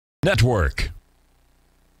Network.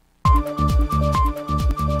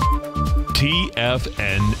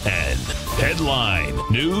 TFNN. Headline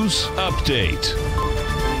News Update.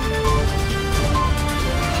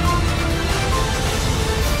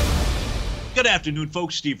 Good afternoon,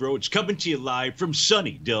 folks. Steve Rhodes coming to you live from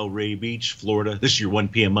sunny Delray Beach, Florida. This is your 1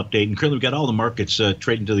 p.m. update. And currently, we've got all the markets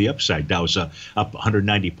trading to the upside. Dow's up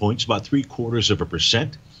 190 points, about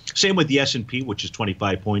 0.75%. Same with the S&P, which is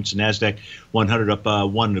 25 points. NASDAQ 100 up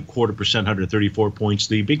 1.25%, 134 points.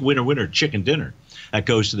 The big winner, chicken dinner. That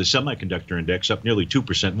goes to the semiconductor index, up nearly 2%,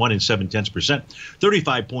 1.7%,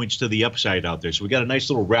 35 points to the upside out there. So we got a nice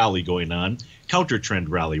little rally going on, counter trend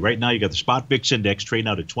rally. Right now, you got the spot VIX index trading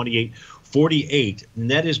out at 28.48,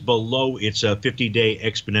 and that is below its 50-day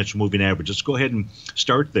exponential moving average. Let's go ahead and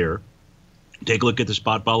start there. Take a look at the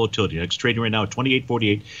spot volatility index trading right now at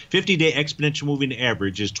 28.48. 50-day exponential moving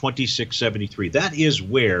average is 26.73. That is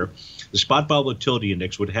where the spot volatility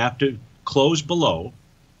index would have to close below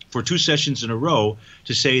for 2 sessions in a row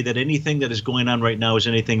to say that anything that is going on right now is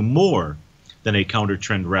anything more than a counter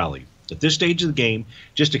trend rally. At this stage of the game,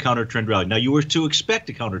 just a counter trend rally. Now, you were to expect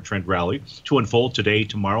a counter trend rally to unfold today,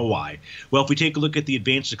 tomorrow. Why? Well, if we take a look at the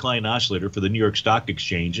advanced decline oscillator for the New York Stock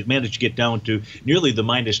Exchange, it managed to get down to nearly the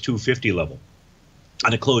minus 250 level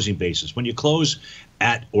on a closing basis. When you close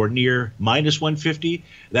at or near minus 150,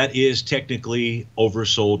 that is technically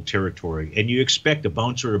oversold territory. And you expect a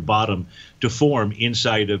bounce or a bottom to form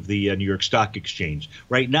inside of the New York Stock Exchange.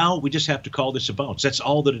 Right now, we just have to call this a bounce. That's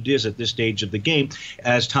all that it is at this stage of the game.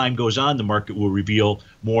 As time goes on, the market will reveal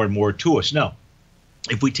more and more to us. Now,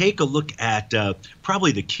 if we take a look at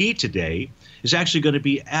probably the key today is actually going to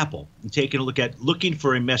be Apple, and taking a look at looking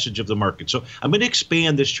for a message of the market. So I'm going to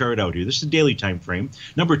expand this chart out here. This is the daily time frame.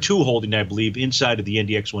 Number 2 holding, I believe, inside of the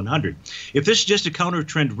NDX 100. If this is just a counter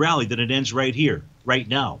trend rally, then it ends right here, right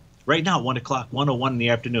now. Right now, 1 o'clock, 1:01 in the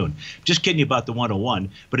afternoon. Just kidding you about the 1:01,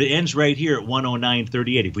 but it ends right here at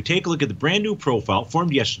 1:09:38. If we take a look at the brand new profile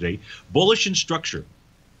formed yesterday, bullish in structure,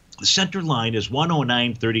 the center line is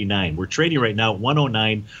 109.39. We're trading right now at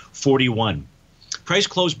 109.41. Price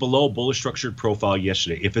closed below bullish structured profile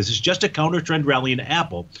yesterday. If this is just a counter trend rally in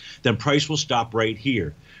Apple, then price will stop right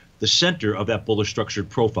here, the center of that bullish structured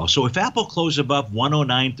profile. So if Apple closes above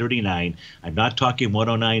 109.39, I'm not talking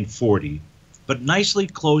 109.40, but nicely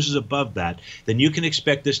closes above that, then you can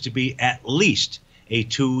expect this to be at least a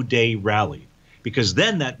 2-day rally, because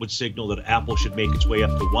then that would signal that Apple should make its way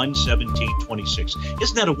up to 117.26.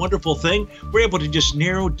 Isn't that a wonderful thing? We're able to just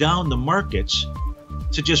narrow down the markets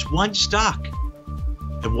to just one stock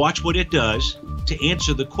and watch what it does to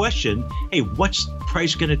answer the question, hey, what's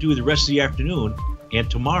price going to do the rest of the afternoon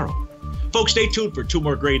and tomorrow? Folks, stay tuned for 3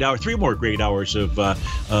 more great hours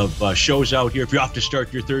of shows out here. If you're off to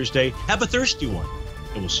start your Thursday, have a thirsty one,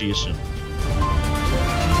 and we'll see you soon.